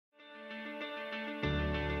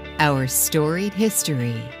Our storied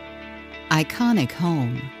history, iconic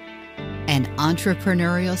home, and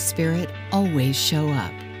entrepreneurial spirit always show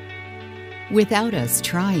up. Without us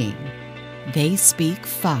trying, they speak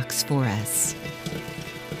Fox for us.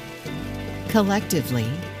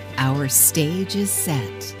 Collectively, our stage is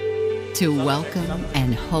set to welcome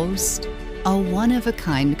and host a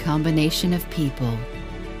one-of-a-kind combination of people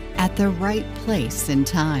at the right place and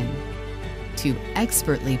time to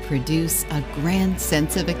expertly produce a grand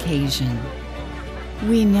sense of occasion.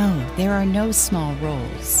 We know there are no small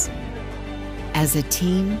roles. As a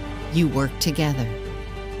team, you work together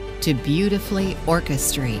to beautifully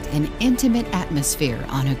orchestrate an intimate atmosphere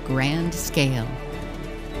on a grand scale.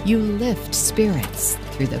 You lift spirits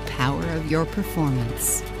through the power of your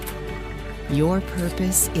performance. Your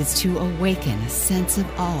purpose is to awaken a sense of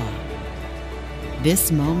awe.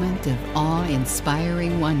 This moment of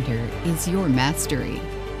awe-inspiring wonder is your mastery.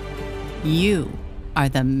 You are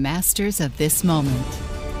the masters of this moment.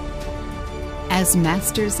 As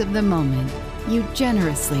masters of the moment, you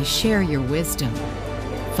generously share your wisdom,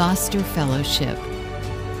 foster fellowship,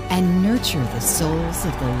 and nurture the souls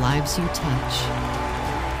of the lives you touch.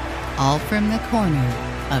 All from the corner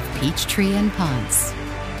of Peachtree and Ponce.